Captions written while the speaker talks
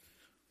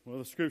Well,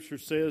 the Scripture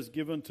says,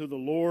 "Give unto the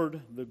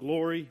Lord the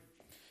glory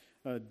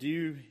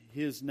due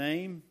His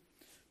name.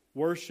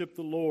 Worship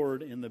the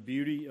Lord in the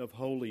beauty of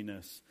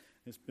holiness."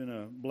 It's been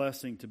a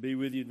blessing to be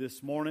with you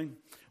this morning.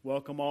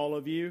 Welcome all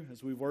of you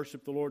as we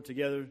worship the Lord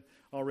together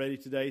already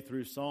today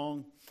through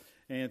song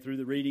and through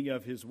the reading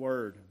of His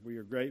Word. We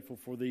are grateful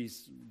for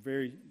these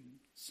very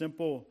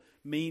simple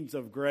means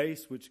of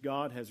grace which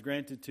God has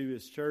granted to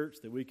His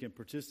church that we can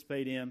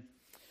participate in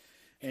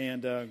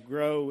and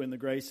grow in the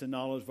grace and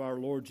knowledge of our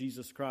Lord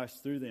Jesus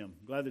Christ through them.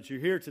 Glad that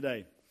you're here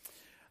today.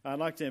 I'd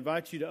like to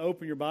invite you to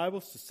open your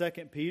Bibles to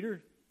 2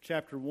 Peter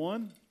chapter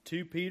 1,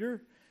 2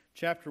 Peter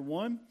chapter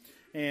 1.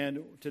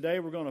 And today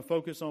we're going to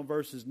focus on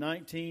verses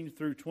 19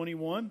 through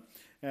 21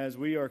 as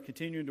we are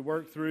continuing to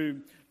work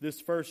through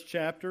this first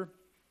chapter,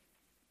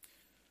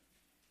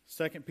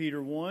 2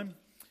 Peter 1.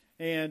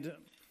 And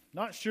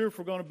not sure if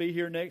we're going to be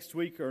here next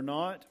week or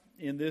not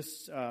in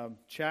this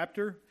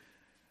chapter.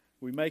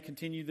 We may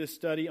continue this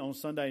study on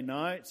Sunday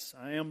nights.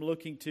 I am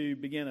looking to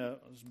begin a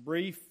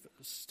brief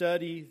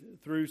study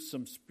through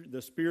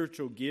the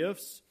spiritual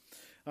gifts.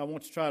 I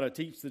want to try to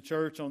teach the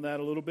church on that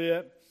a little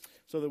bit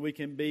so that we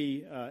can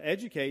be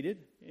educated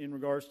in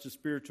regards to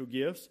spiritual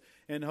gifts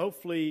and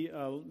hopefully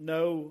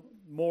know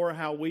more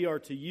how we are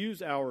to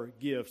use our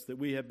gifts that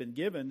we have been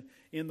given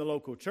in the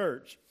local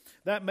church.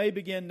 That may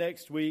begin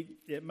next week.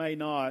 It may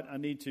not. I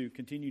need to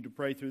continue to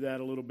pray through that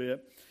a little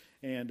bit.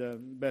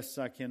 And best as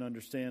I can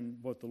understand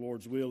what the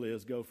Lord's will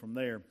is, go from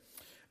there.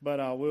 But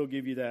I will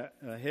give you that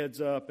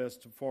heads up as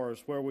far as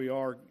where we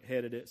are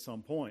headed at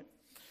some point.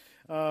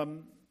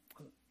 2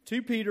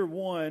 Peter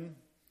 1,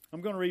 I'm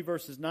going to read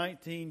verses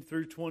 19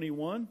 through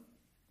 21.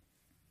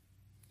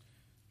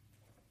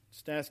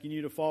 Just asking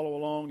you to follow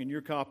along in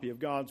your copy of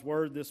God's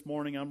Word this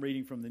morning. I'm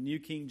reading from the New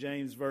King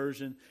James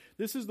Version.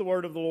 This is the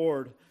Word of the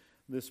Lord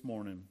this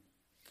morning.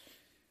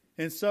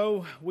 And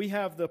so we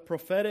have the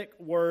prophetic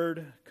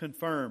word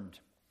confirmed,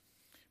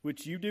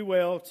 which you do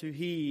well to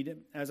heed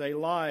as a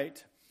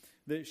light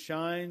that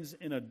shines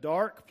in a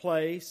dark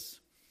place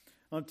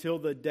until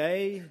the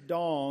day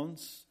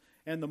dawns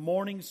and the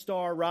morning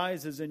star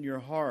rises in your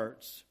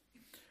hearts.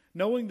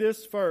 Knowing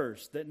this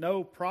first, that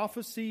no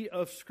prophecy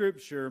of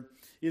Scripture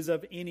is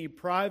of any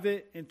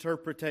private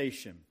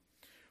interpretation.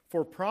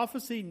 For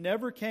prophecy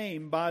never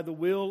came by the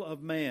will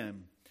of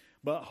man,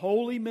 but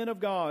holy men of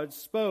God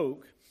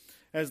spoke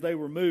as they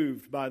were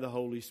moved by the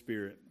Holy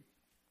Spirit.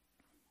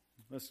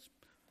 Let's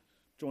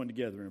join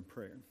together in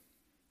prayer.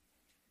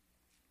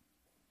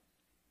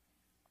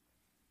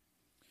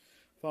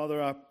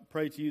 Father, I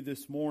pray to you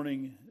this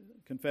morning,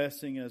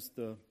 confessing as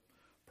the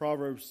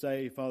Proverbs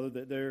say, Father,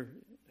 that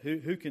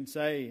who can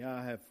say,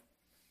 I have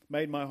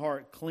made my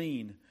heart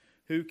clean?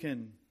 Who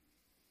can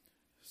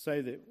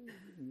say that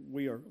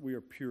we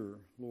are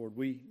pure, Lord?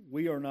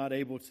 We are not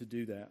able to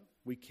do that.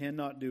 We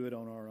cannot do it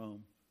on our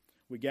own.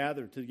 We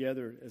gather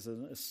together as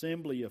an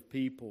assembly of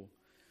people,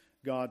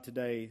 God,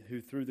 today,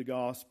 who through the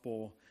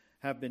gospel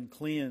have been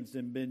cleansed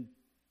and been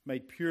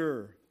made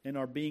pure and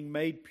are being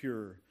made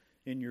pure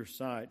in your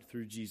sight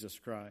through Jesus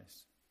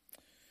Christ.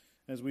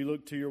 As we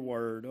look to your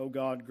word, oh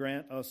God,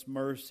 grant us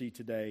mercy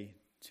today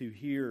to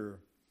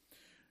hear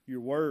your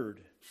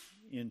word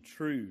in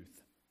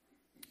truth.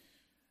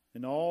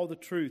 And all the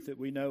truth that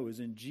we know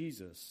is in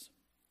Jesus.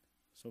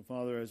 So,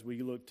 Father, as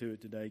we look to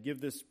it today, give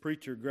this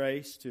preacher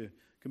grace to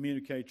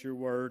communicate your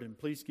word, and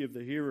please give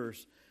the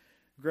hearers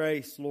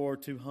grace,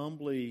 Lord, to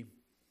humbly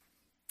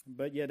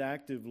but yet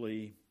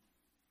actively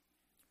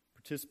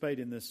participate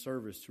in this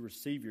service to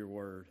receive your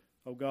word.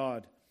 Oh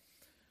God,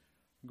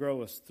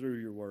 grow us through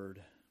your word.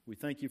 We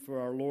thank you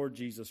for our Lord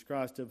Jesus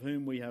Christ, of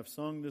whom we have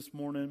sung this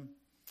morning.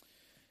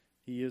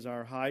 He is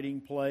our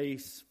hiding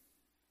place.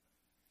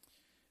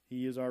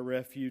 He is our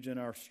refuge and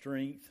our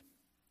strength.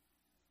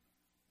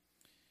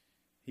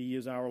 He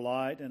is our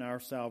light and our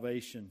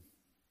salvation.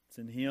 It's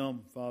in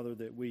Him, Father,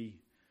 that we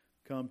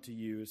come to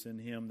you. It's in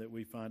Him that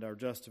we find our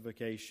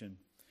justification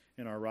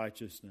and our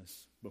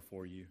righteousness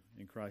before you.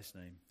 In Christ's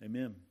name,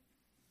 amen.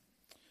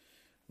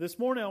 This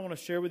morning I want to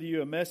share with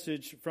you a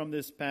message from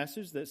this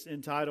passage that's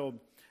entitled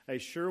A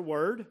Sure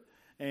Word.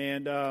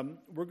 And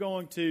we're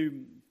going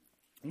to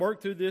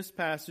work through this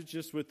passage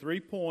just with 3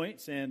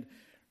 points. And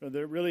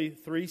there are really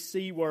 3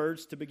 C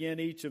words to begin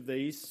each of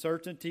these: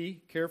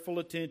 certainty, careful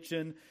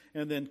attention,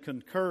 and then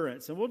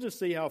concurrence. And we'll just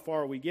see how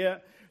far we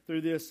get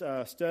through this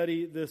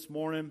study this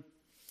morning.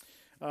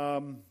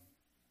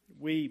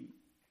 We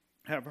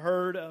have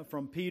heard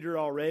from Peter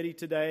already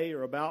today,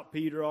 or about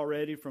Peter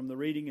already, from the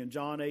reading in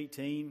John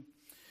 18.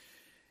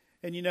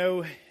 And you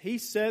know, he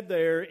said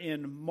there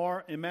in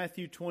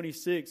Matthew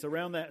 26,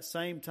 around that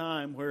same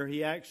time where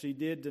he actually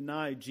did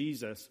deny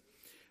Jesus,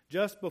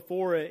 just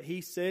before it,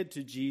 he said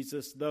to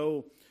Jesus,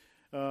 though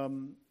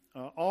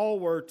all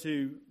were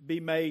to be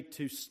made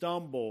to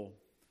stumble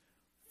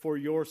for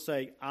your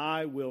sake,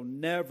 I will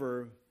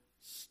never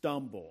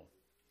stumble.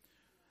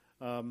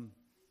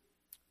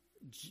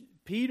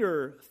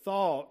 Peter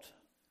thought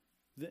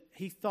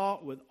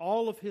with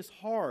all of his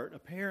heart,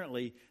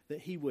 apparently, that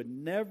he would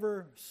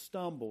never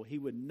stumble. He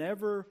would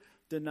never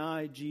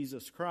deny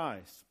Jesus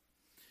Christ.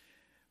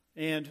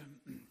 And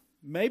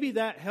maybe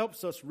that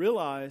helps us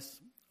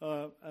realize,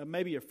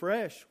 maybe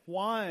afresh,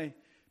 why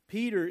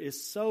Peter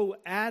is so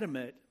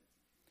adamant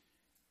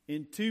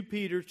in 2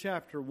 Peter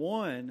chapter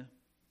 1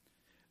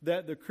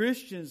 that the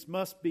Christians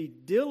must be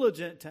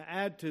diligent to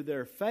add to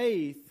their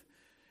faith,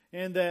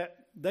 and that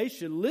they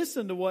should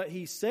listen to what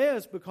he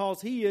says,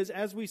 because he is,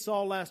 as we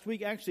saw last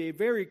week, actually a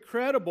very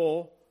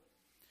credible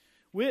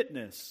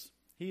witness.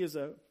 He is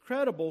a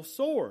credible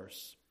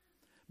source.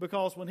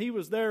 Because when he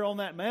was there on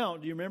that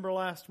mount, do you remember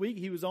last week?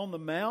 He was on the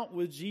mount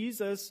with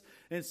Jesus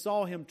and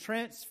saw him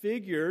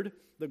transfigured.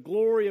 The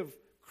glory of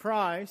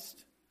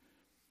Christ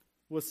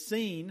was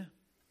seen.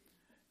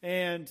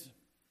 And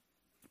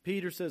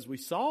Peter says, we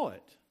saw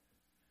it.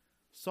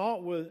 Saw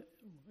it with,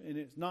 and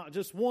it's not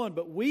just one,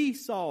 but we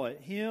saw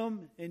it,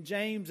 him and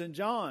James and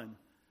John.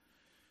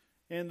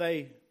 And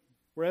they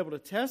were able to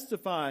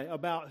testify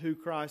about who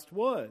Christ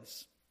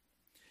was.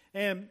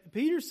 And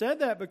Peter said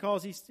that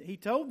because he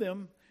told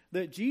them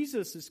that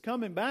Jesus is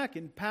coming back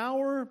in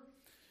power.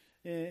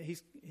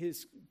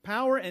 His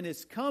power and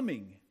His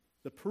coming.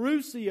 The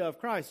parousia of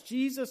Christ.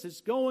 Jesus is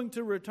going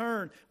to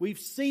return. We've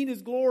seen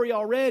His glory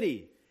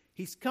already.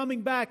 He's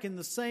coming back in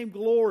the same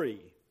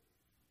glory.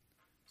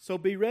 So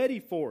be ready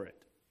for it.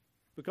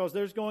 Because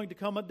there's going to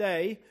come a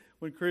day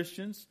when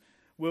Christians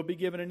will be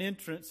given an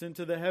entrance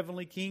into the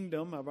heavenly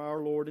kingdom of our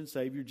Lord and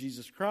Savior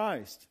Jesus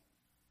Christ.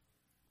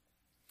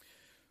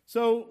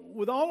 So,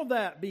 with all of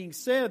that being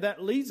said,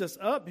 that leads us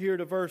up here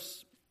to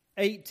verse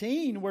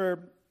 18, where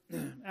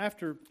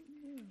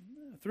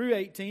through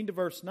 18 to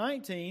verse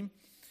 19,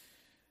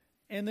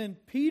 and then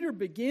Peter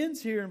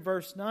begins here in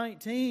verse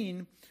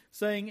 19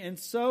 saying, and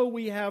so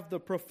we have the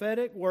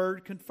prophetic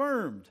word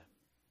confirmed.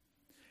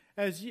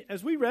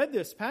 As we read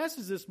this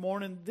passage this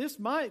morning, this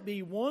might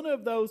be one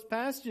of those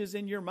passages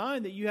in your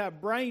mind that you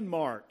have brain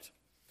marked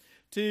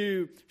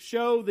to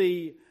show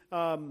that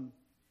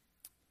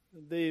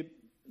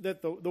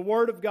the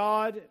Word of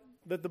God,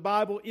 that the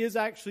Bible is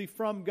actually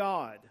from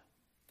God,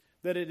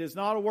 that it is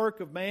not a work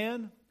of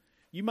man.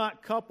 You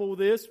might couple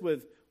this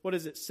with,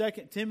 2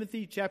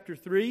 Timothy chapter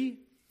 3,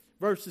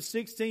 verses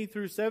 16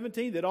 through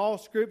 17, that all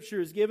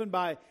Scripture is given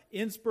by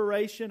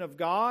inspiration of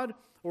God,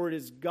 or it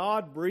is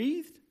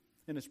God-breathed,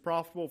 and is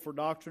profitable for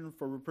doctrine,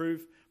 for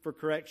reproof, for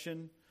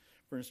correction,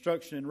 for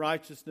instruction in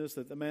righteousness,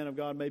 that the man of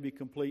God may be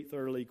complete,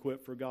 thoroughly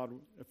equipped for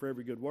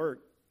every good work.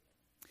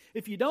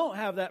 If you don't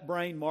have that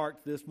brain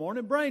marked this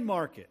morning, brain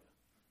mark it.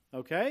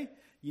 Okay?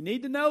 You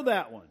need to know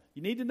that one.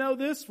 You need to know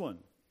this one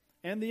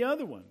and the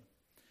other one.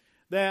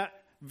 That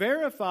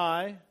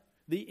verify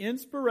the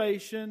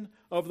inspiration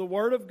of the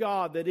Word of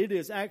God, that it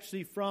is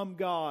actually from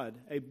God,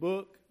 a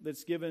book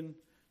that's given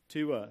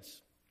to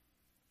us.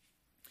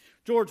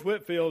 George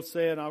Whitefield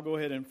said, I'll go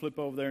ahead and flip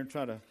over there and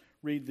try to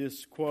read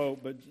this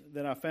quote, but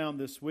that I found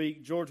this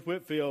week. George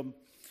Whitefield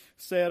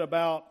said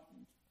about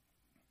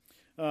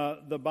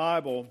the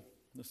Bible.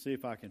 Let's see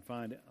if I can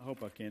find it. I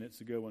hope I can. It's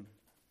a good one.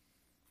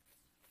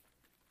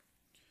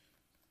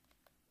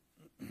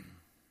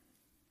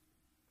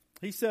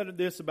 He said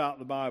this about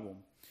the Bible.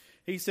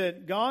 He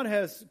said, God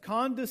has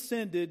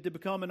condescended to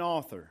become an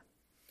author,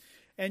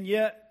 and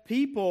yet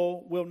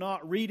people will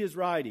not read His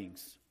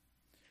writings.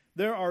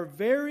 There are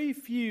very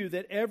few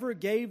that ever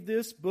gave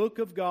this book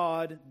of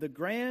God, the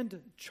grand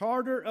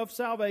charter of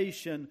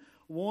salvation,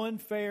 one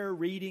fair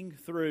reading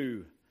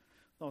through.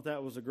 I thought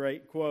that was a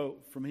great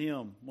quote from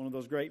him, one of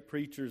those great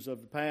preachers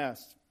of the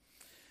past,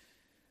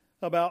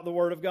 about the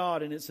Word of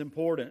God and its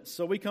importance.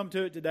 So we come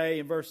to it today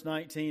in verse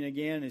 19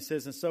 again. It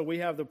says, and so we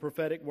have the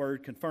prophetic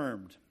word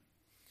confirmed,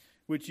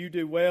 which you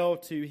do well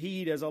to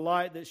heed as a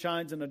light that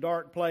shines in a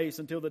dark place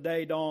until the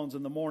day dawns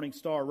and the morning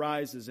star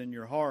rises in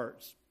your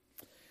hearts.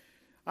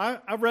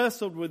 I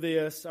wrestled with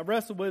this. I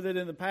wrestled with it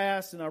in the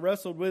past, and I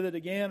wrestled with it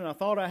again, and I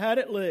thought I had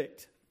it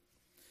licked.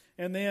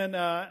 And then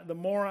the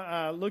more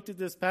I looked at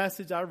this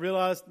passage, I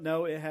realized,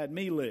 no, it had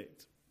me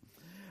licked.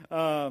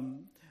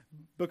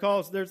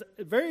 Because there's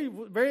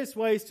various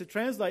ways to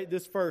translate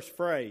this first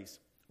phrase.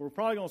 We're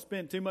probably going to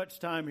spend too much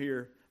time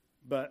here,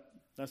 but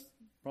that's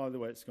probably the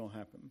way it's going to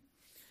happen.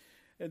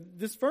 And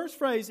this first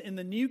phrase in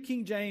the New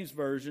King James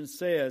Version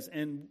says,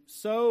 and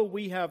so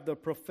we have the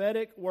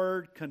prophetic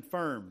word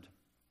confirmed.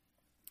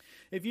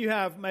 If you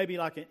have maybe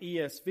like an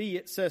ESV,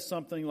 it says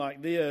something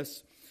like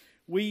this.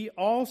 We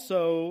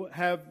also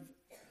have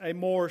a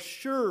more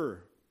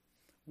sure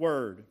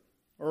word.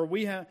 Or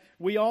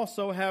we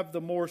also have the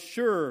more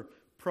sure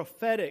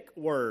prophetic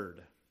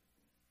word.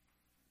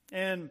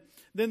 And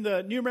then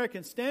the New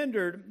American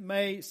Standard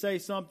may say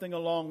something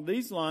along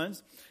these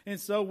lines. And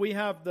so we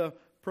have the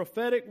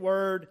prophetic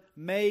word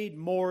made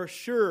more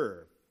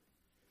sure.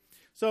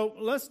 So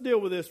let's deal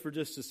with this for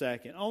just a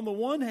second. On the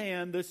one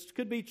hand, this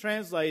could be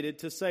translated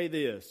to say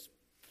this.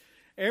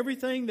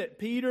 Everything that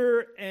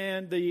Peter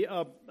and the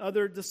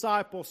other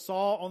disciples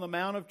saw on the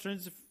Mount of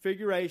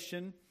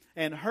Transfiguration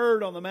and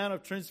heard on the Mount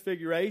of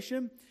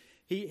Transfiguration,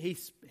 he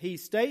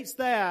states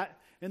that,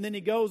 and then he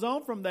goes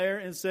on from there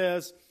and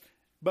says,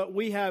 but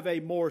we have a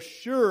more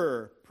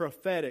sure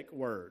prophetic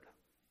word.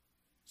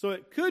 So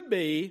it could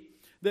be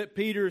that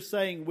Peter is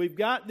saying, we've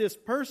got this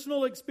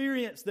personal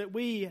experience that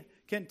we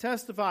can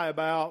testify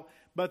about,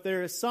 but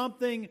there is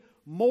something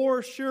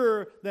more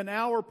sure than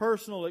our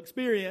personal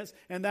experience,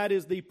 and that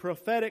is the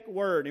prophetic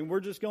word. And we're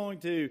just going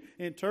to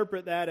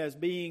interpret that as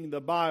being the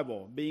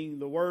Bible, being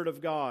the Word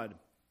of God,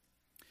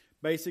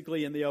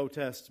 basically in the Old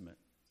Testament.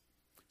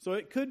 So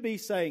it could be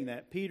saying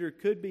that. Peter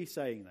could be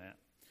saying that.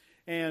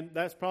 And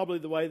that's probably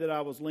the way that I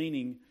was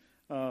leaning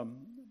at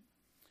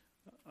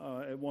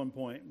one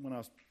point when I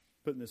was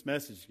putting this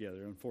message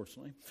together,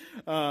 unfortunately.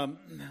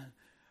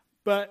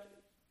 But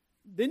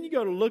then you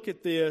go to look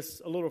at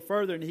this a little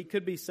further, and he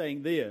could be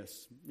saying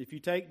this. If you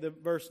take the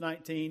verse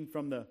 19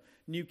 from the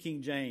New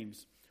King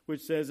James,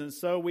 which says, "And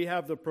so we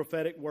have the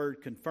prophetic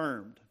word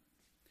confirmed."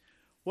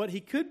 What he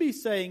could be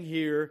saying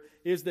here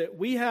is that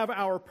we have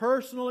our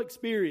personal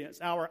experience,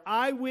 our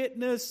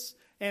eyewitness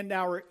and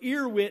our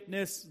ear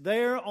witness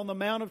there on the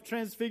Mount of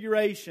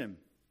Transfiguration.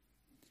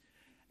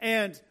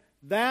 And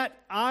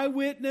that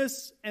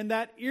eyewitness and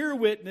that ear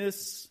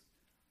witness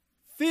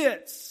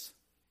fits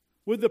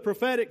with the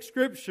prophetic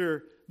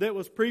scripture that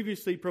was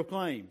previously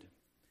proclaimed.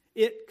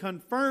 It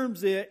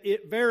confirms it,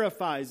 it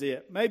verifies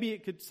it. Maybe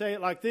it could say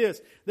it like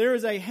this: there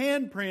is a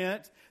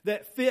handprint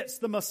that fits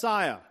the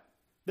Messiah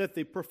that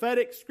the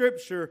prophetic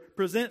scripture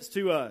presents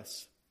to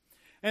us.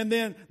 And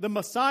then the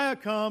Messiah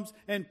comes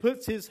and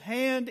puts his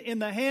hand in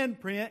the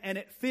handprint, and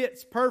it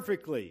fits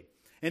perfectly.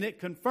 And it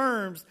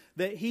confirms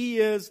that he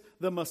is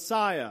the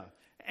Messiah,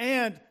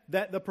 and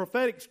that the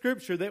prophetic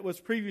scripture that was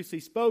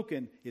previously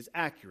spoken is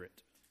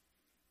accurate.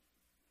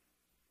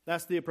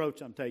 That's the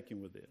approach I'm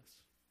taking with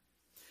this.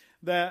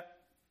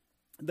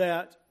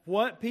 That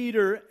what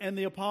Peter and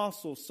the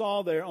apostles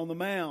saw there on the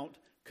Mount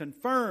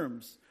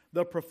confirms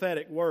the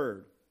prophetic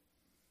word.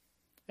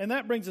 And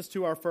that brings us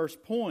to our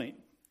first point.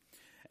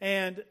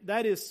 And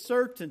that is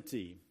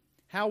certainty.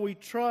 How we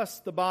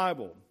trust the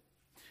Bible.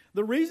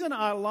 The reason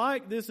I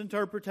like this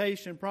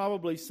interpretation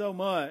probably so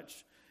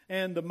much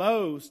and the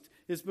most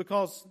is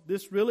because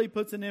this really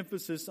puts an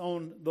emphasis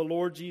on the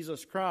Lord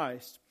Jesus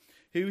Christ,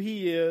 who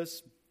He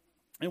is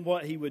and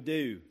what He would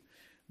do.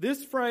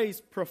 This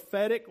phrase,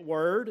 prophetic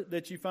word,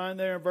 that you find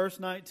there in verse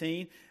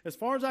 19, as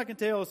far as I can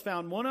tell, is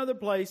found one other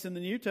place in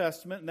the New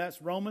Testament, and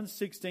that's Romans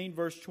 16,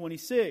 verse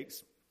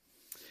 26.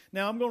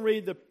 Now, I'm going to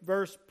read the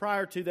verse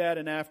prior to that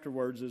and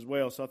afterwards as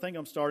well, so I think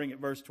I'm starting at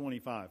verse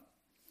 25.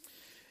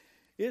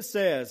 It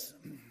says,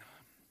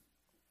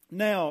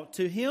 "Now,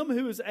 to Him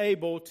who is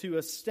able to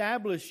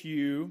establish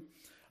you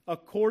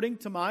according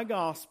to my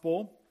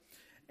gospel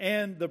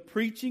and the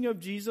preaching of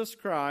Jesus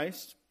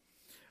Christ,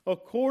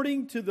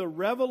 according to the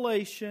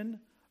revelation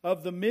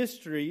of the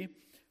mystery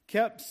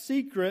kept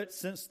secret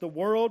since the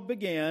world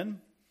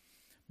began,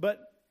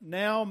 but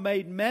now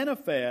made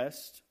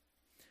manifest,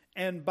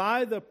 and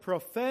by the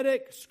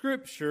prophetic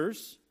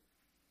scriptures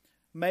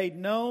made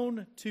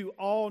known to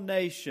all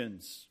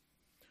nations,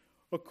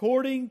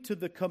 according to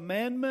the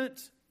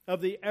commandment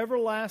of the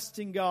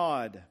everlasting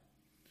God,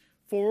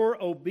 for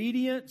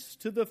obedience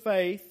to the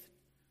faith,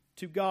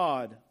 to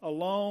God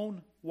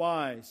alone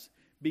wise,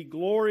 be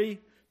glory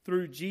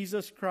through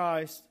Jesus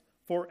Christ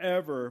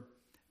forever.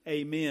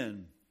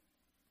 Amen."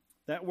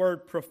 That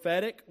word,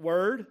 prophetic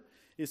word,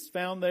 is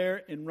found there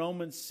in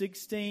Romans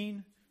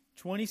 16,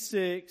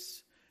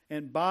 26,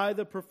 and by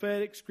the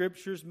prophetic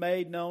scriptures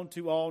made known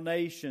to all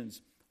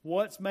nations.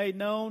 What's made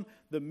known?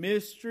 The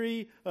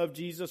mystery of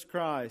Jesus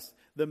Christ.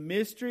 The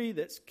mystery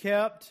that's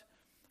kept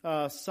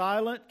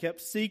silent,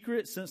 kept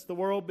secret since the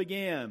world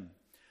began.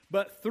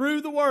 But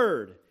through the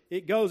word,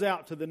 it goes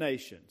out to the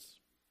nations.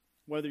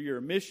 Whether you're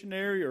a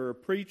missionary or a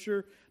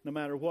preacher, no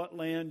matter what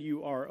land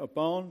you are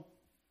upon,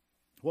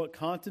 what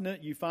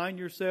continent you find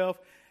yourself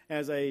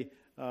as a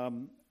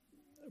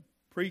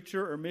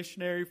preacher or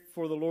missionary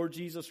for the Lord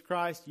Jesus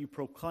Christ, you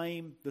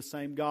proclaim the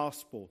same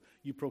gospel.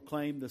 You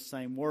proclaim the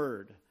same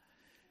word.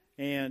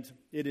 And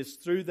it is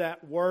through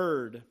that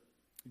word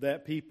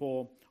that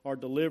people are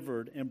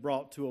delivered and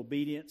brought to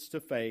obedience to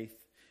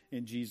faith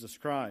in Jesus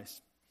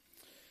Christ.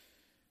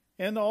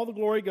 And all the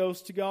glory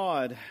goes to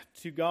God.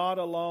 To God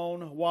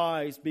alone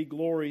wise be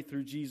glory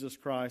through Jesus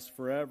Christ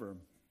forever.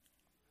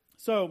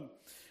 So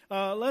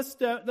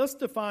let's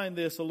define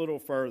this a little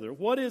further.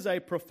 What is a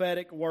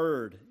prophetic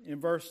word in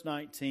verse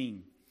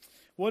 19?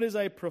 What is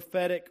a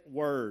prophetic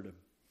word?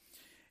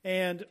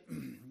 And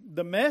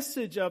the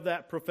message of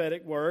that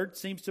prophetic word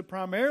seems to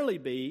primarily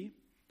be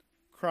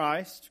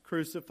Christ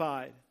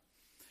crucified,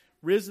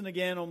 risen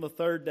again on the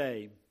third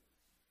day,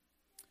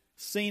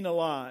 seen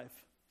alive.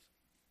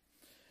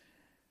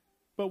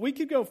 But we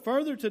could go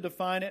further to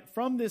define it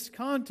from this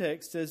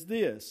context as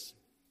this.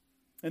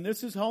 And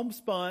this is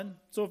homespun,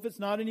 so if it's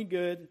not any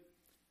good,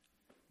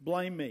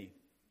 blame me.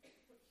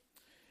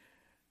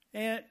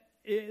 And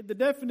the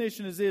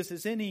definition is this: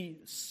 is any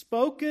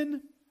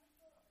spoken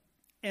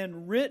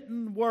and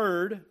written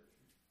word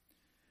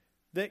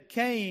that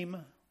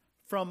came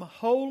from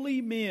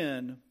holy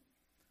men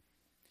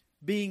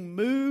being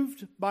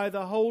moved by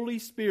the Holy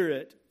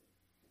Spirit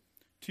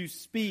to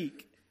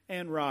speak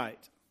and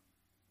write.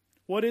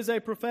 What is a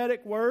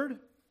prophetic word?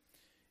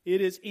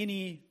 It is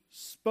any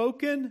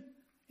spoken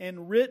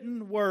and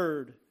written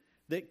word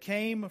that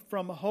came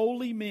from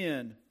holy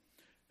men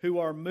who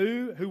were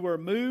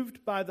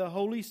moved by the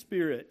Holy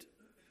Spirit,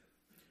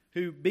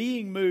 who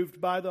being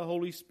moved by the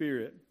Holy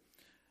Spirit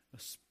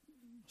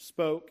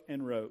spoke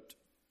and wrote.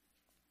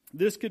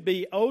 This could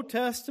be Old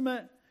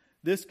Testament,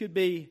 this could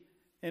be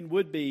and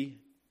would be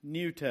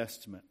New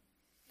Testament.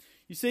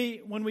 You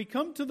see, when we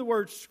come to the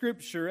word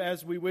Scripture,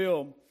 as we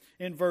will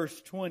in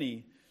verse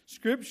 20,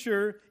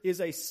 Scripture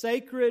is a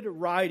sacred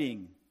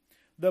writing.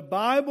 The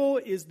Bible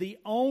is the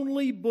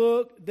only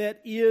book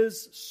that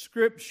is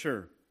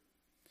Scripture.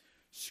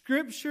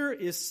 Scripture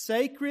is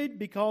sacred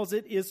because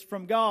it is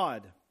from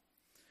God.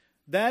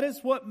 That is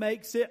what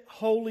makes it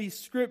Holy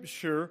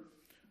Scripture,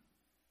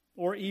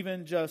 or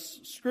even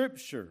just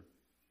Scripture.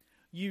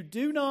 You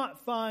do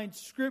not find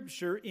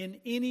Scripture in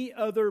any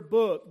other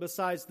book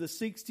besides the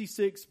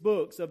 66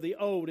 books of the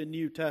Old and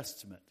New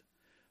Testament.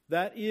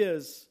 That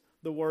is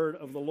the Word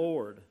of the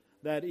Lord.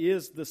 That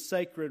is the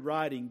sacred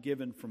writing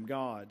given from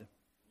God.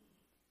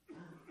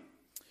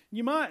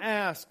 You might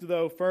ask,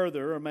 though,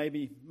 further, or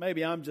maybe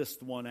I'm just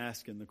the one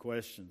asking the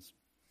questions.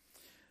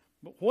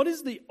 But what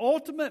is the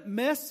ultimate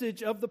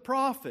message of the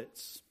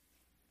prophets?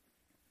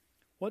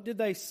 What did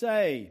they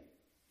say?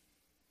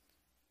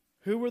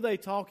 Who were they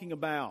talking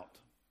about?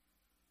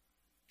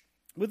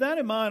 With that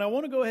in mind, I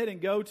want to go ahead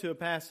and go to a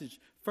passage,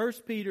 1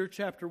 Peter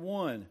chapter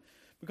 1,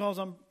 because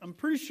I'm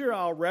pretty sure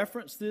I'll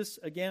reference this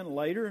again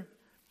later.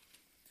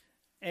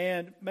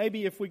 And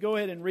maybe if we go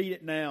ahead and read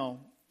it now,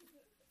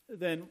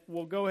 then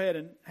we'll go ahead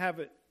and have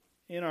it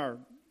in our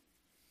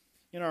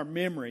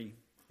memory,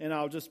 and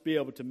I'll just be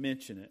able to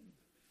mention it.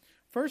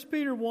 1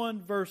 Peter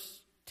 1,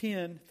 verse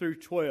 10 through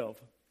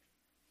 12.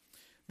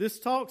 This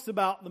talks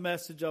about the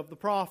message of the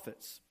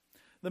prophets.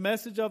 The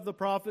message of the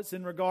prophets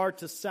in regard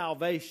to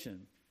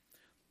salvation,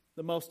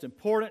 the most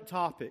important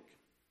topic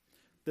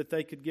that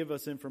they could give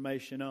us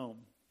information on.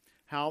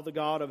 How the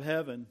God of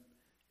heaven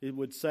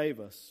would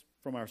save us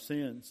from our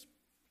sins.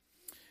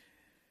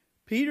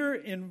 Peter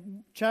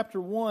in chapter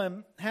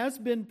 1 has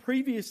been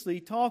previously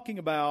talking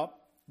about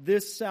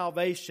this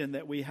salvation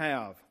that we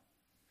have.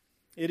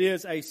 It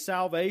is a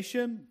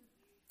salvation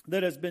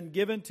that has been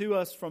given to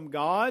us from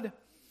God,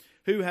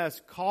 who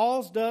has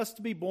caused us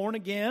to be born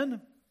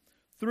again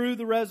through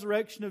the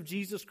resurrection of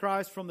Jesus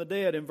Christ from the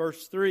dead in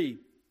verse 3.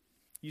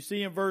 You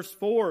see in verse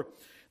 4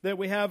 that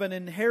we have an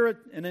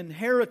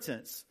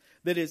inheritance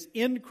that is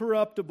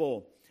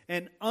incorruptible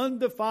and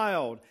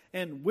undefiled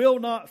and will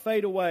not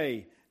fade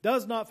away,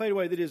 does not fade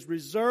away, that is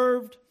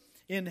reserved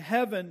in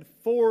heaven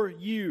for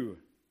you.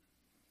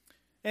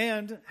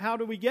 And how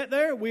do we get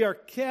there? We are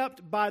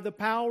kept by the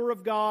power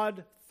of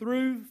God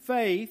through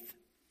faith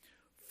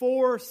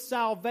for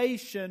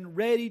salvation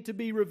ready to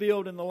be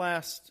revealed in the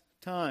last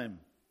time.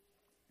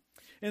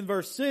 In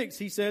verse 6,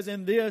 he says,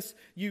 "In this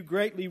you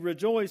greatly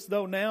rejoice,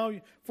 though now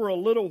for a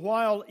little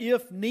while,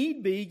 if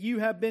need be, you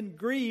have been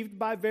grieved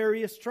by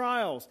various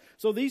trials."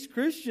 So these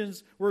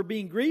Christians were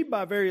being grieved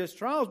by various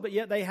trials, but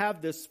yet they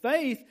have this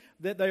faith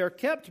that they are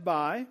kept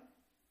by.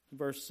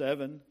 Verse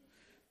 7,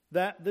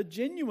 that the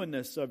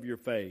genuineness of your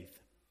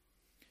faith,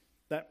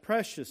 that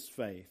precious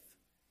faith,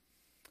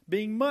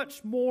 being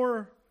much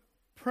more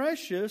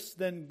precious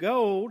than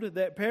gold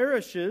that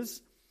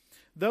perishes,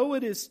 though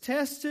it is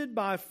tested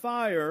by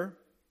fire,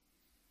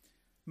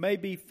 may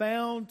be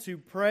found to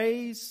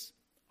praise,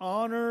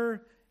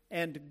 honor,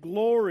 and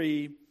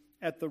glory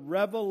at the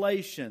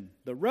revelation,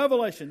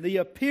 the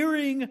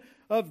appearing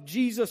of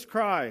Jesus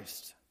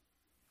Christ,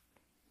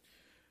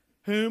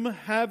 whom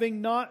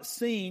having not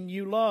seen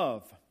you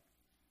love,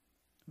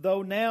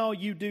 though now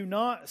you do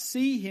not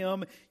see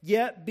Him,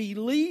 yet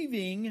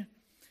believing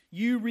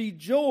you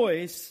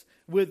rejoice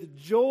with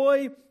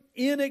joy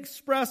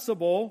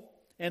inexpressible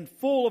and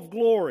full of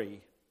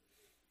glory.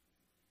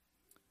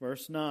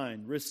 Verse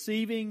 9,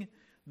 receiving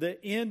the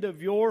end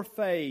of your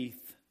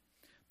faith,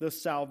 the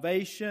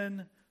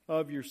salvation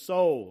of your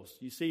souls.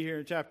 You see here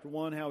in chapter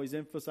 1 how he's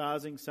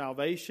emphasizing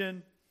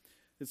salvation.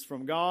 It's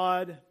from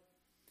God,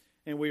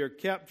 and we are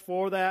kept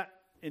for that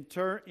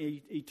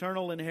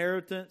eternal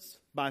inheritance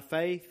by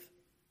faith.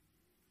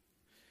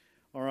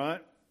 All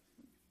right.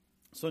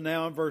 So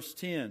now in verse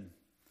 10,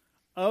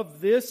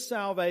 of this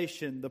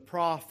salvation the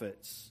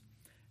prophets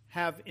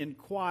have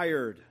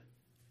inquired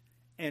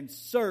and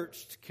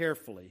searched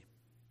carefully,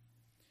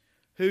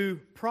 who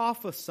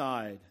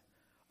prophesied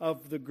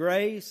of the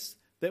grace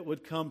that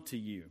would come to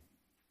you.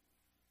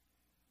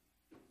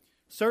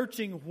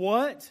 Searching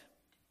what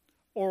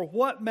or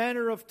what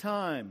manner of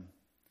time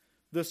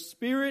the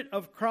Spirit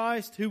of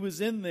Christ who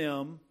was in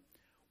them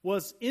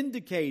was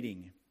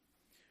indicating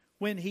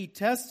when He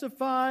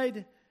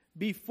testified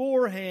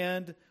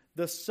beforehand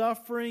the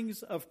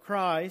sufferings of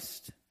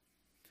Christ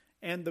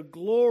and the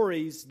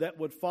glories that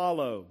would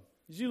follow.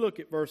 As you look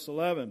at verse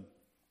 11,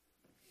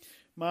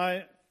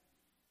 my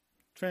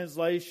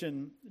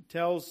translation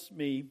tells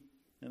me,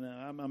 and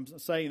I'm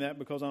saying that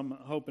because I'm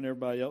hoping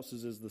everybody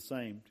else's is the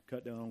same to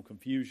cut down on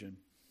confusion.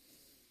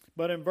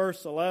 But in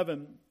verse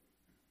 11,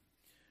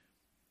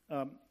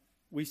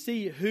 we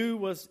see who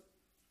was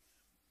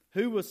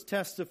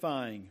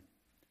testifying,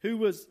 who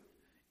was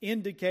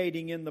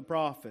indicating in the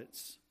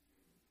prophets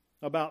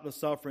about the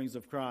sufferings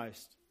of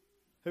Christ.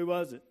 Who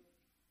was it?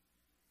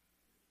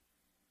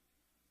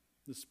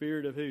 The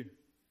Spirit of who?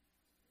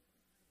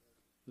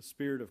 The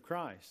Spirit of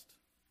Christ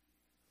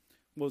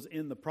was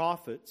in the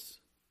prophets,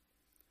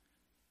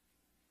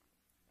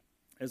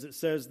 as it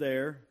says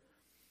there,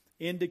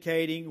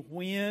 indicating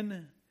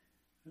when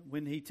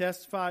he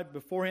testified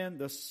beforehand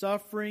the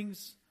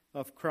sufferings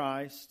of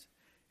Christ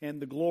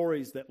and the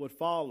glories that would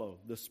follow.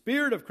 The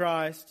Spirit of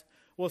Christ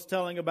was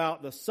telling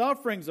about the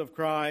sufferings of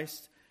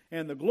Christ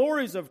and the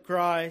glories of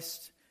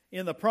Christ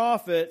in the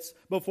prophets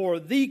before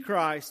the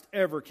Christ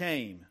ever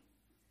came.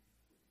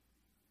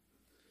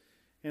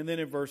 And then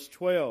in verse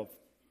 12,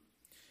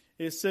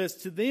 it says,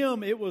 "To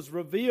them it was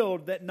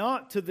revealed that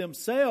not to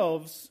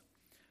themselves,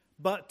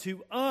 but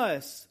to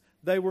us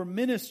they were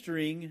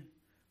ministering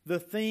the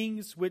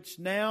things which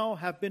now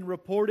have been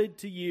reported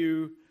to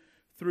you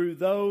through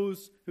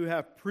those who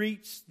have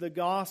preached the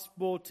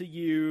gospel to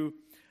you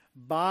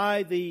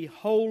by the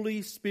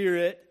Holy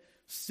Spirit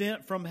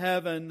sent from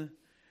heaven,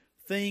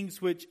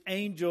 things which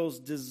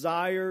angels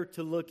desire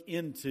to look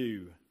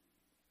into."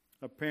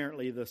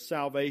 Apparently, the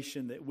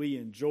salvation that we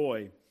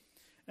enjoy,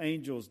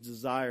 angels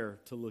desire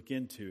to look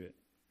into it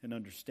and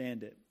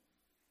understand it.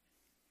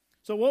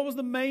 So what was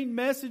the main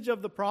message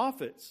of the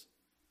prophets?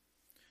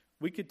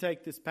 We could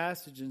take this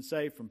passage and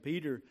say from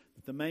Peter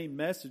that the main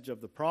message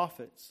of the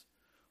prophets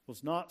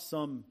was not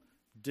some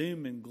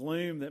doom and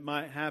gloom that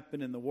might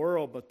happen in the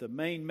world, but the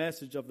main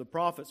message of the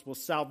prophets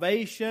was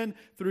salvation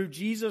through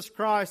Jesus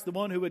Christ, the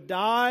one who would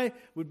die,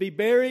 would be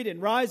buried,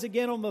 and rise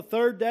again on the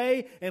third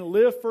day and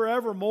live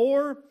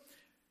forevermore.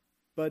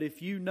 But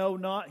if you know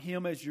not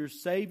Him as your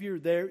Savior,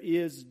 there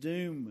is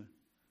doom,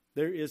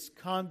 there is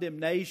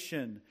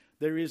condemnation,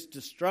 there is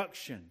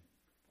destruction.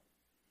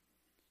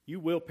 You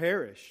will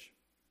perish.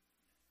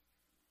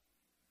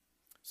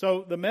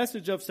 So the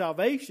message of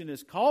salvation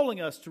is calling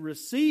us to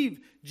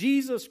receive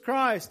Jesus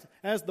Christ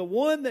as the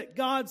one that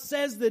God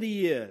says that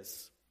He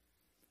is.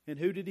 And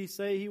who did He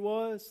say He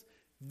was?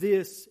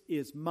 "This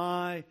is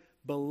my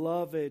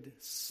beloved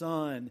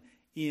Son,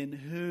 in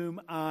whom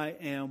I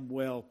am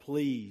well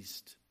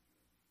pleased."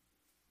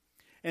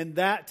 And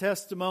that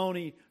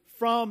testimony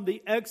from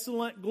the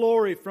excellent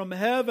glory from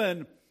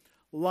heaven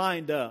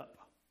lined up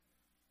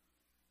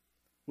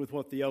with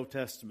what the Old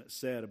Testament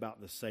said about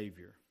the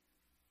Savior,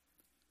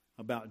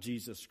 about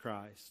Jesus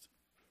Christ.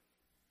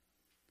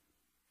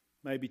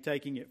 Maybe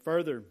taking it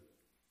further.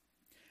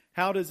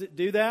 How does it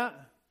do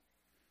that?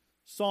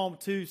 Psalm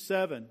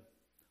 2:7.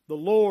 "The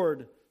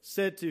Lord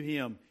said to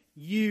him,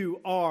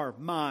 'You are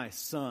my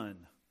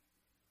Son.'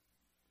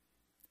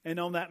 And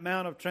on that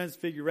Mount of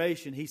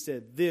Transfiguration, He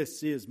said,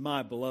 'This is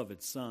my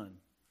beloved Son.'"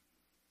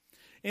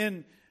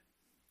 In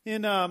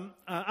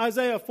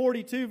Isaiah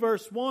 42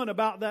 verse 1,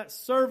 about that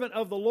servant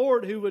of the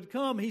Lord who would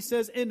come, He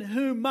says, "In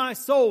whom my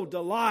soul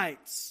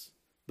delights,"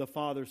 the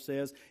Father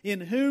says. "In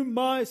whom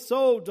my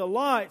soul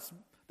delights,"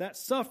 that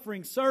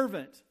suffering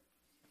servant.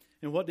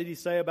 And what did He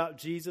say about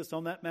Jesus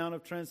on that Mount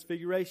of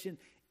Transfiguration?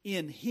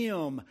 "In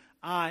Him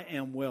I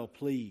am well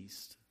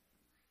pleased."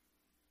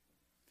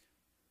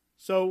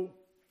 So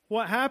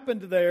what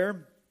happened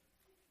there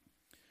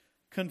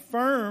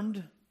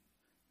confirmed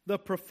the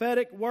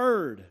prophetic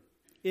word.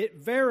 It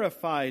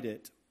verified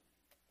it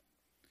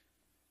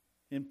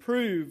and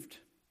proved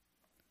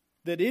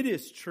that it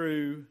is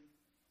true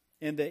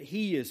and that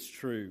He is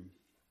true.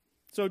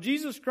 So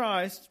Jesus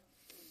Christ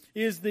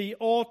is the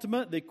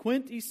ultimate, the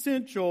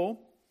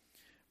quintessential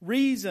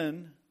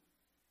reason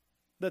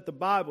that the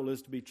Bible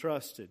is to be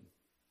trusted.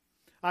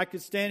 I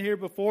could stand here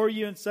before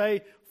you and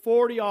say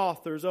 40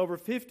 authors over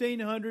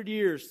 1,500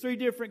 years, 3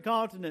 different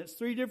continents,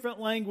 3 different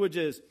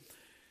languages,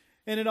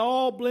 and it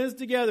all blends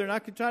together. And I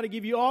could try to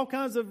give you all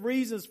kinds of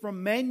reasons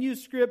from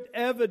manuscript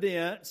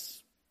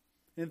evidence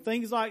and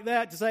things like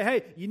that to say,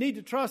 hey, you need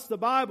to trust the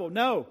Bible.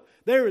 No,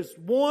 there is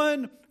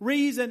one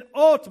reason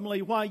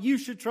ultimately why you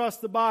should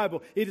trust the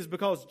Bible. It is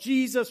because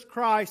Jesus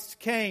Christ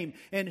came,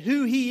 and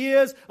who He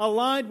is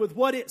aligned with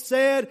what it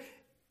said,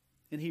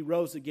 and He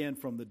rose again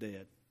from the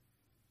dead.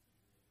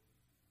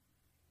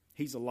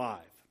 He's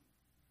alive.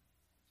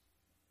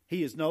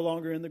 He is no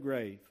longer in the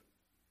grave.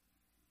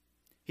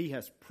 He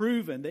has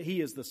proven that He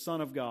is the Son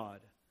of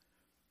God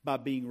by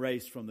being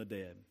raised from the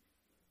dead.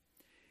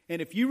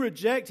 And if you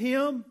reject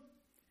Him,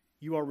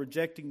 you are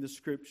rejecting the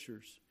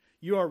Scriptures.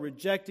 You are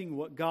rejecting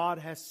what God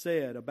has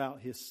said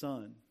about His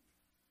Son.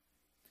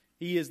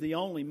 He is the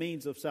only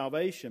means of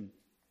salvation.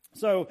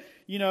 So,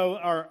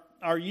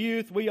 our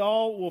youth, we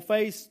all will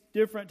face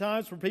different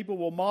times where people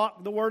will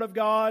mock the Word of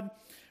God.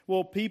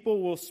 Well,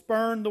 people will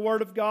spurn the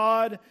Word of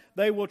God.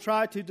 They will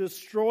try to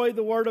destroy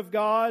the Word of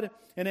God.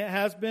 And it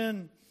has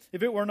been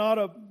If it were not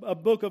a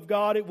book of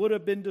God, it would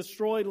have been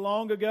destroyed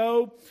long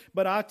ago.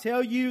 But I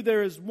tell you,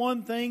 there is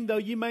one thing, though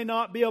you may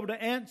not be able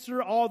to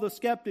answer all the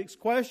skeptics'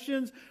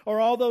 questions or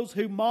all those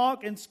who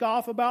mock and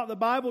scoff about the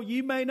Bible,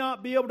 you may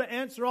not be able to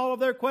answer all of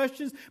their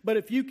questions. But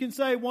if you can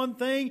say one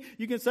thing,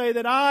 you can say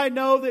that I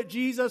know that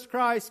Jesus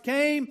Christ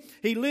came,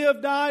 He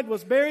lived, died,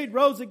 was buried,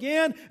 rose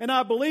again, and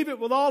I believe it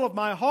with all of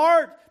my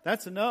heart.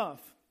 That's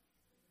enough.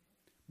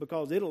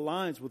 Because it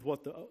aligns with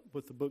what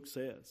the book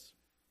says.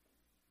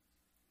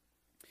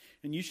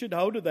 And you should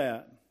hold to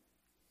that.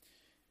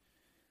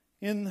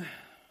 In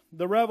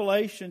the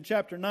Revelation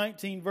chapter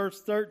 19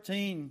 verse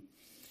 13,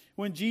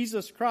 when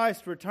Jesus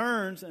Christ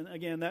returns, and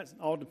again that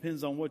all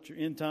depends on what your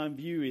end time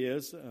view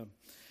is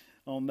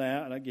on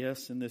that, I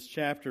guess, in this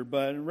chapter.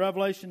 But in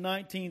Revelation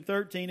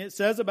 19:13, it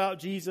says about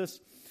Jesus,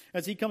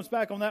 as He comes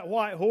back on that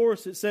white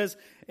horse, it says,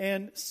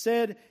 and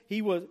said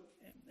he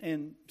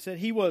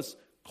was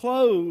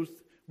clothed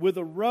with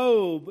a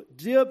robe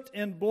dipped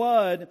in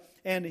blood,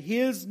 and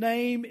His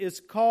name is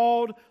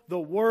called the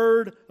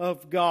Word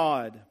of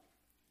God.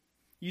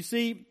 You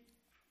see,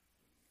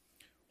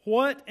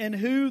 what and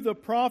who the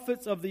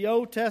prophets of the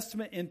Old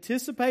Testament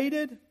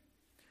anticipated,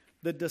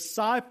 the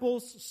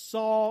disciples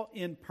saw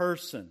in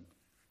person.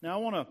 Now I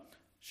want to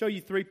show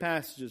you 3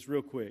 passages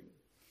real quick.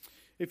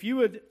 If you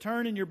would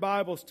turn in your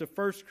Bibles to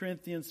 1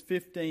 Corinthians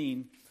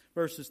 15,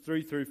 verses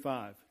 3 through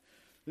 5.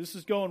 This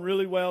is going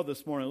really well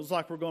this morning. It looks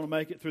like we're going to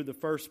make it through the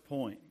first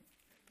point.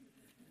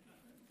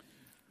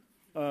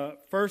 1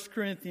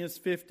 Corinthians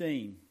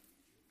 15.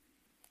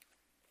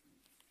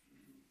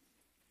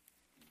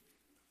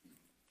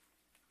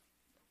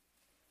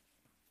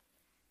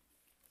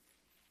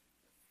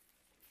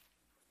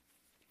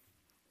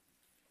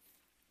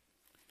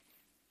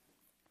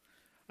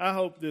 I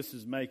hope this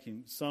is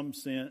making some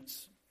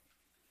sense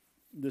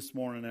this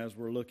morning as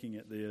we're looking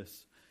at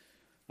this.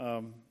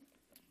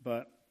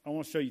 But I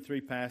want to show you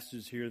 3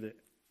 passages here that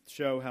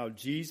show how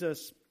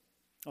Jesus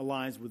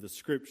aligns with the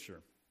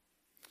Scripture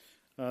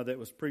that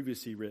was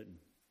previously written.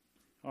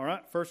 All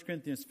right, 1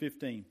 Corinthians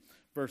 15,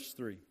 verse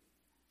 3.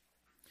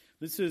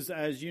 This is,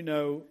 as you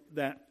know,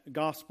 that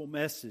gospel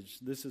message.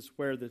 This is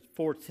where the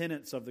 4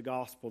 tenets of the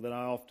gospel that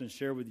I often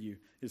share with you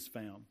is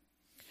found.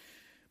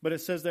 But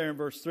it says there in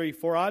verse 3,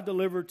 "For I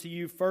delivered to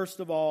you first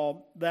of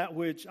all that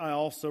which I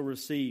also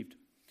received,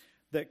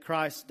 that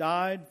Christ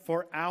died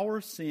for our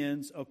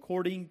sins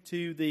according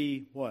to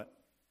the," what?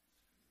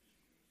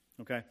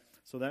 Okay,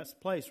 so that's the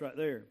place right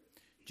there.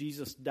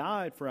 Jesus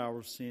died for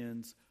our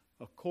sins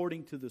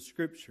according to the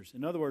Scriptures.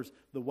 In other words,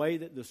 the way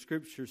that the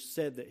Scriptures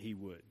said that He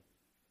would.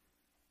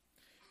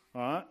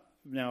 All right,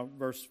 now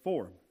verse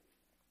 4.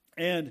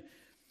 "And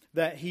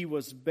that He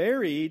was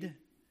buried,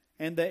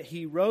 and that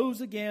He rose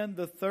again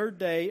the 3rd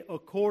day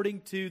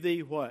according to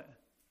the," what?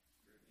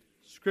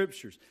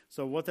 Scriptures.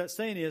 So what that's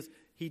saying is,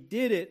 He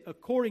did it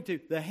according to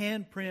the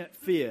handprint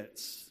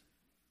fits.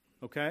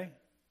 Okay?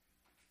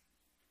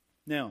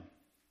 Now,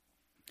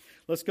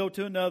 let's go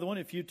to another one.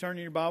 If you turn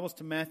in your Bibles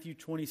to Matthew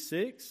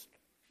 26.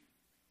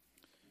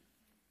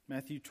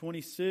 Matthew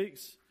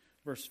 26,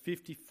 verse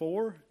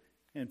 54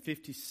 and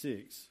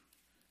 56.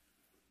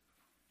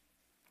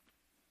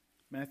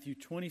 Matthew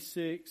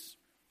 26,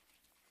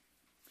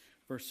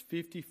 verse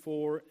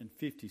 54 and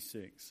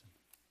 56.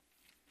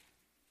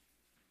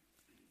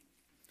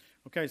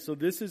 Okay, so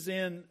this is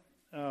in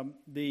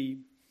the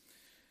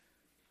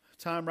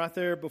time right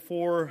there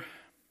before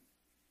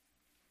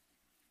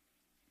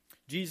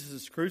Jesus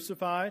is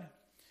crucified.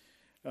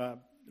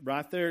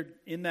 Right there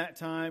in that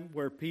time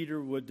where Peter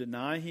would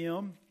deny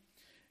Him.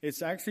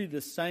 It's actually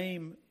the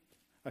same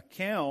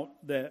account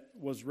that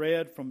was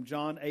read from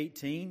John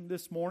 18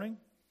 this morning,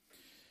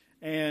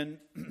 and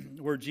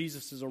where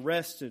Jesus is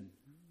arrested.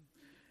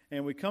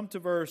 And we come to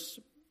verse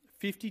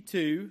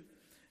 52.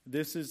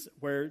 This is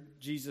where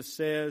Jesus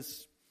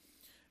says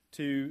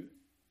to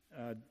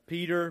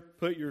Peter,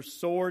 "Put your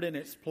sword in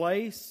its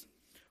place,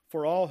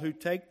 for all who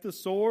take the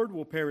sword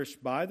will perish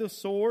by the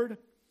sword.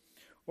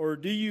 Or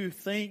do you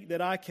think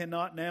that I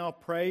cannot now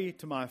pray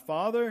to my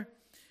Father,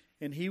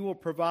 and He will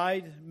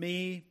provide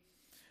me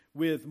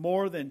with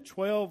more than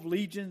 12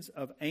 legions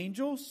of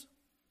angels?"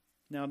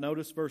 Now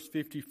notice verse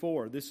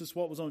 54. This is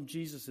what was on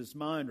Jesus'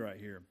 mind right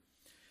here.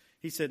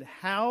 He said,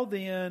 "How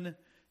then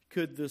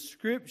could the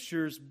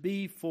Scriptures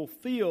be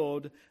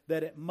fulfilled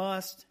that it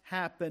must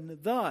happen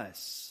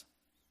thus?"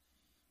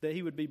 That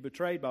He would be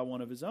betrayed by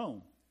one of His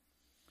own.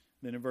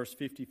 Then in verse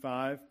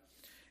 55,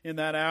 "In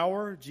that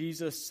hour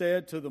Jesus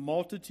said to the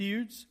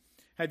multitudes,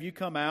 Have you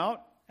come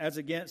out as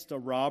against a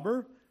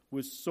robber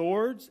with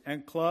swords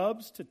and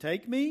clubs to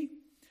take me?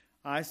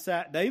 I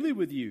sat daily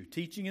with you,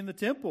 teaching in the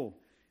temple,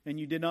 and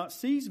you did not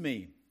seize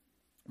me."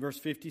 Verse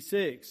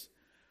 56,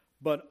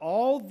 "But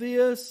all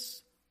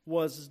this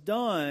was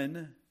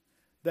done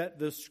that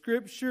the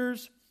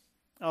Scriptures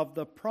of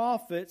the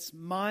prophets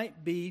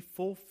might be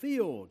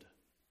fulfilled."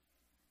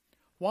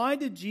 Why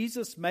did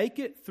Jesus make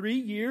it 3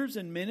 years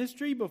in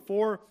ministry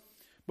before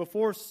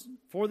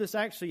this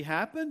actually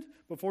happened?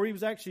 Before He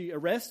was actually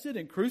arrested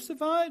and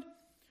crucified?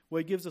 Well,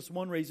 He gives us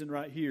one reason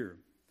right here.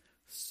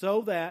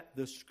 so that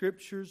the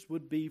Scriptures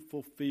would be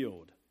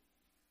fulfilled.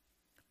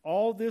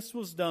 All this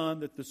was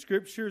done that the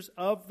Scriptures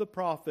of the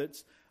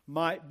prophets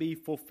might be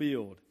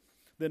fulfilled.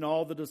 Then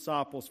all the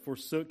disciples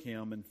forsook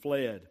him and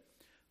fled.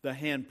 The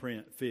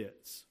handprint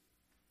fits.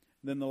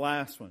 Then the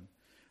last one,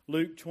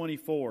 Luke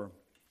 24.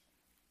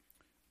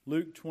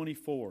 Luke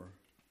 24,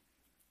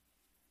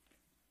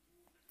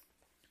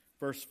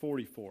 verse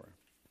 44.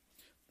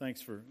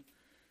 Thanks for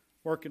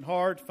working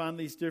hard to find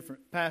these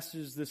different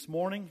passages this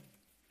morning.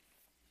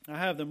 I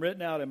have them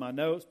written out in my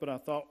notes, but I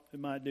thought it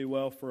might do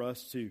well for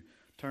us to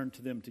turn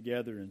to them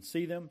together and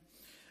see them.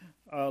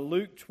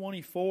 Luke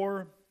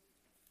 24,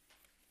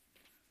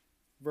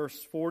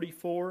 verse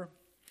 44.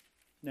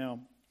 Now,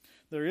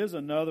 there is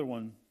another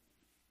one,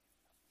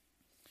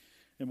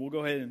 and we'll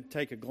go ahead and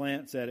take a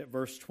glance at it,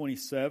 verse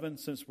 27,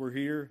 since we're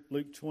here.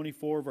 Luke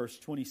 24, verse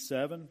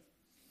 27.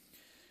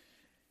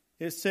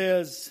 It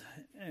says,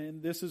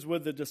 and this is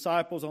with the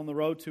disciples on the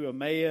road to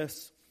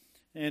Emmaus,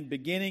 and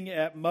beginning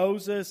at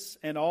Moses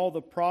and all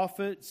the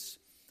prophets,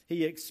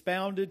 he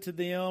expounded to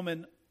them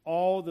in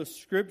all the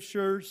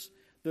Scriptures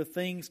the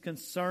things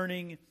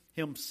concerning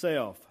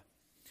himself.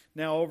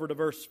 Now over to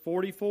verse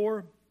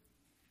 44.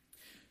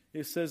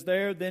 It says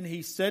there, then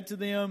he said to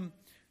them,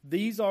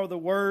 these are the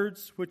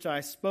words which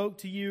I spoke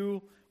to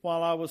you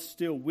while I was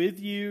still with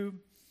you,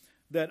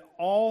 that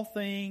all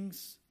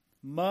things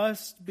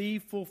must be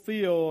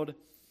fulfilled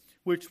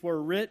which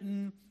were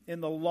written in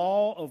the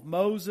law of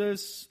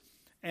Moses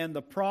and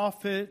the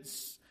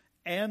prophets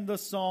and the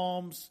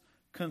Psalms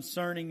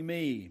concerning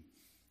me.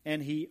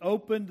 And he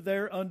opened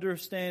their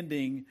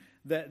understanding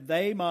that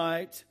they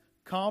might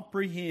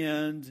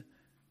comprehend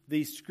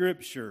the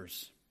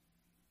Scriptures.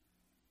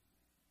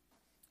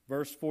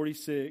 Verse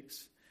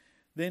 46.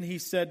 Then he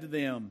said to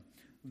them,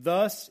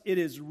 thus it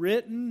is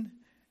written,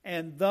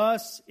 and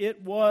thus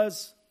it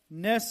was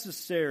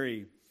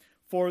necessary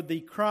for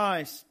the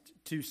Christ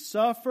to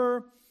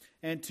suffer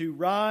and to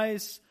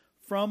rise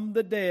from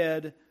the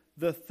dead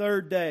the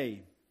third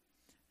day,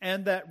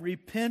 and that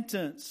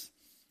repentance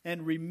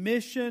and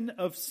remission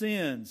of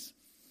sins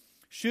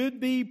should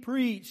be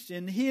preached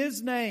in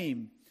His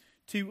name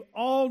to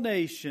all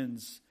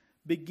nations,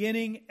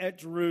 beginning at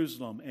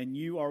Jerusalem, and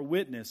you are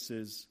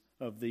witnesses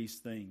of these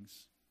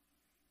things.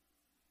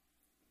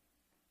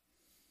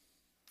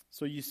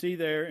 So you see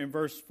there in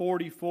verse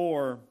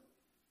 44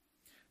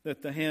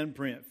 that the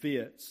handprint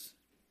fits.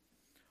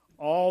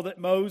 All that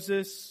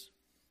Moses,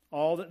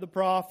 all that the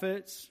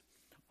prophets,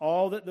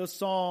 all that the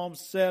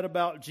Psalms said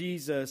about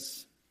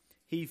Jesus,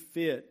 He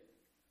fit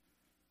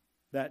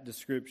that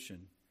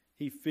description.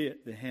 He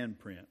fit the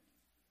handprint.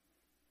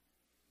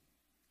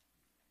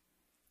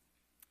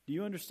 Do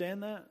you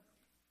understand that?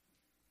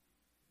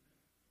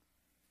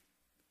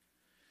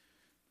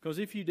 Because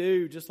if you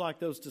do, just like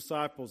those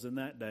disciples in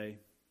that day,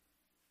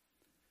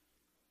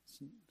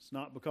 it's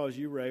not because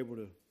you were able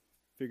to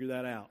figure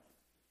that out.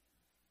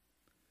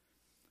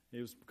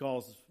 It was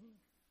because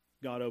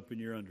God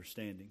opened your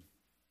understanding,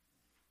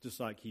 just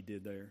like He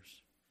did theirs.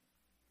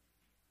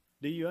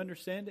 Do you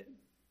understand it?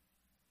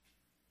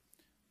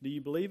 Do you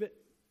believe it?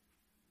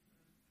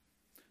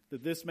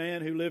 That this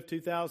man who lived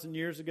 2,000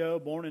 years ago,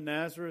 born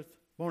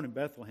in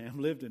Bethlehem,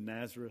 lived in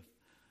Nazareth,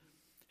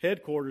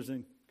 headquarters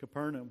in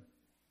Capernaum,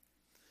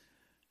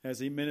 as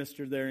he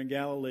ministered there in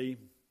Galilee,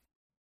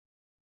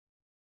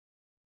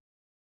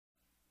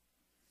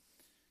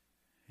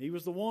 he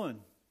was the one.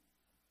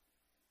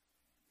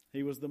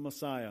 He was the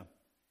Messiah.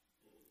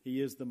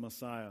 He is the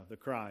Messiah, the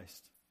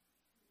Christ,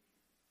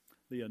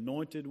 the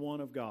anointed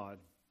one of God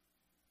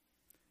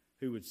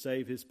who would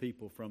save His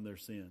people from their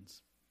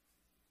sins.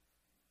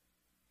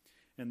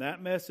 And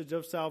that message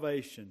of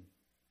salvation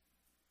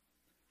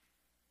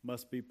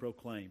must be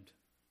proclaimed.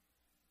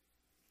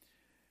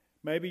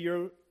 Maybe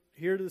you're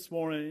here this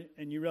morning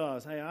and you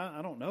realize, hey,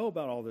 I don't know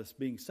about all this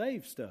being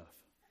saved stuff.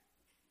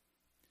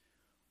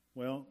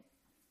 Well,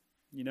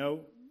 you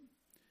know,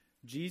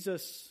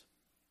 Jesus,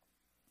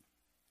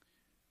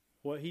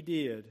 what He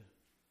did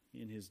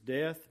in His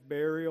death,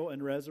 burial,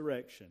 and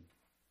resurrection,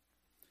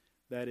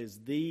 that is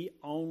the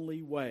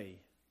only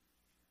way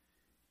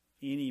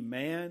any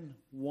man,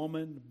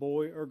 woman,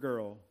 boy, or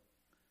girl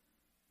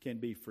can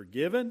be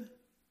forgiven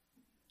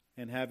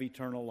and have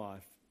eternal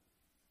life.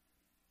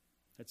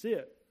 That's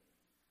it.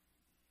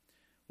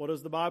 What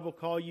does the Bible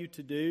call you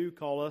to do,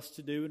 call us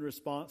to do in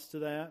response to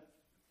that?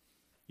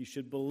 You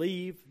should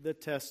believe the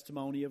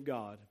testimony of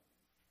God.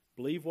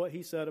 Believe what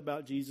He said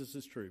about Jesus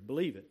is true.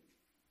 Believe it.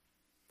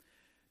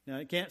 Now,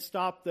 it can't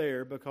stop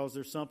there because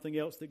there's something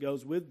else that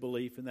goes with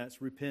belief, and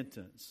that's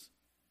repentance.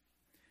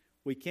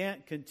 We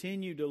can't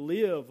continue to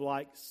live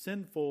like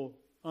sinful,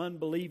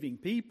 unbelieving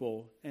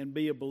people and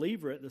be a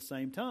believer at the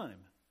same time.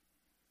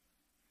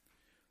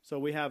 So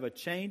we have a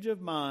change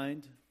of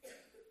mind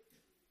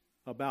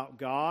about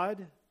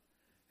God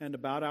and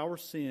about our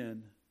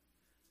sin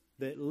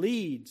that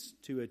leads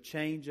to a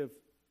change of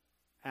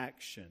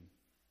action,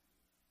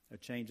 a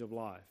change of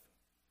life.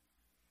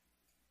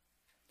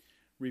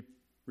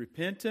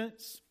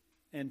 Repentance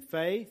and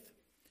faith.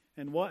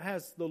 And what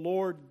has the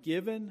Lord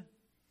given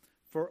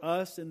for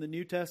us in the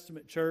New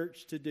Testament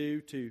church to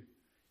do to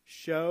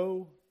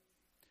show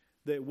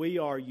that we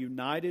are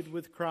united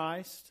with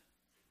Christ,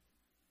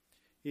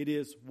 it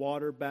is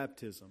water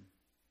baptism.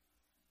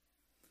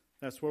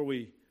 That's where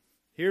we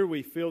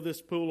fill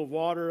this pool of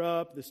water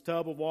up, this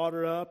tub of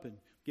water up, and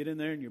get in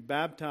there and you're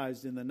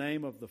baptized in the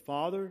name of the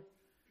Father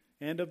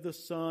and of the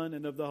Son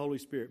and of the Holy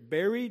Spirit.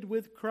 Buried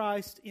with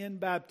Christ in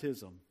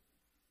baptism.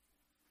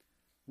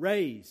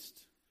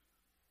 Raised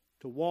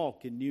to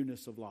walk in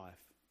newness of life.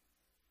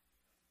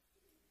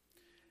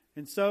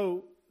 And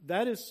so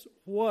that is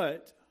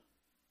what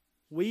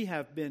we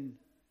have been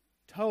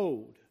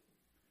told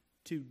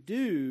to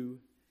do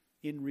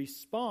in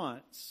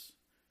response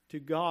to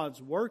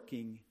God's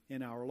working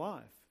in our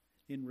life,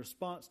 in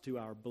response to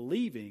our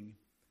believing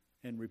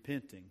and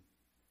repenting.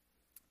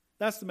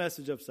 That's the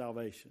message of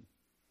salvation.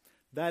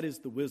 That is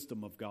the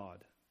wisdom of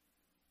God.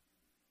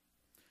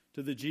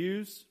 To the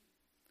Jews,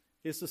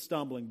 it's a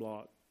stumbling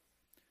block.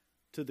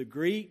 To the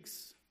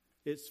Greeks,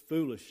 it's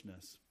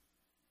foolishness.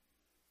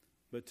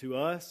 But to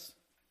us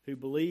who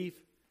believe,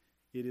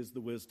 it is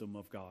the wisdom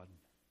of God.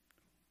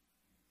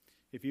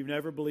 If you've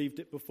never believed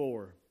it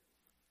before,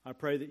 I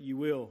pray that you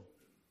will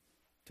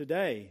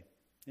today.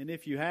 And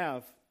if you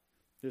have,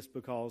 it's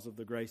because of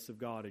the grace of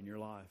God in your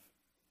life.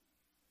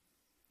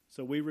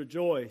 So we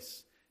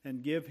rejoice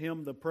and give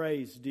Him the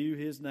praise due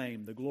His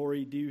name, the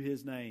glory due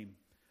His name,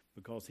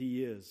 because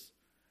He is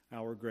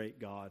our great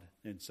God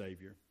and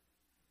Savior.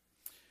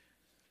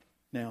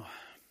 Now,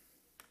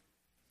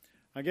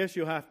 I guess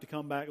you'll have to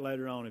come back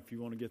later on if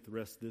you want to get the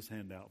rest of this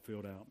handout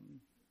filled out.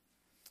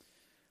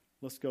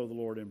 Let's go to the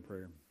Lord in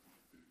prayer.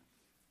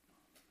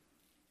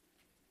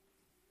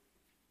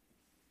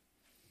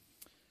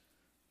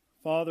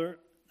 Father,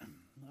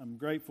 I'm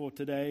grateful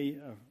today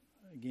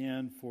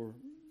again for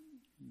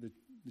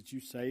that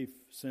you save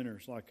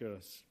sinners like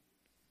us.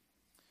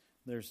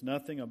 There's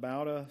nothing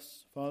about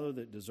us, Father,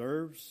 that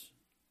deserves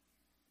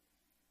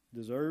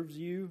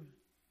you.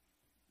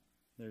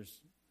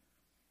 There's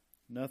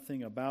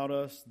nothing about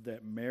us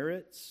that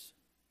merits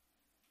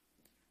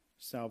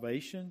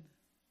salvation.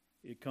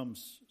 It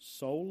comes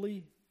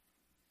solely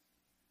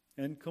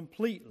and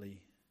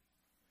completely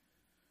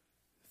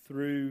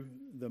through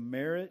the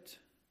merit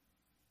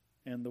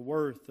and the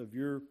worth of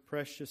your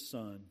precious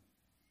Son,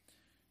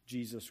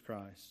 Jesus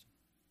Christ.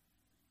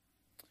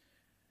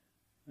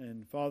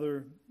 And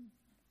Father,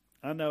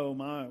 I know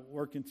my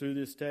working through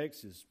this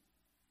text is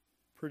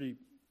pretty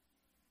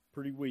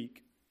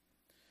weak,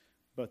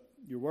 but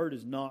your word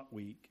is not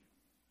weak,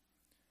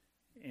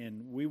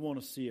 and we want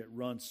to see it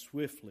run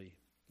swiftly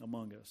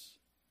among us.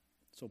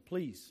 So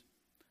please,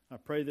 I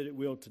pray that it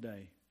will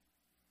today.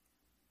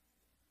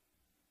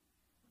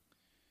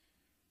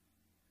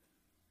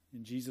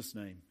 In Jesus'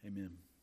 name, amen.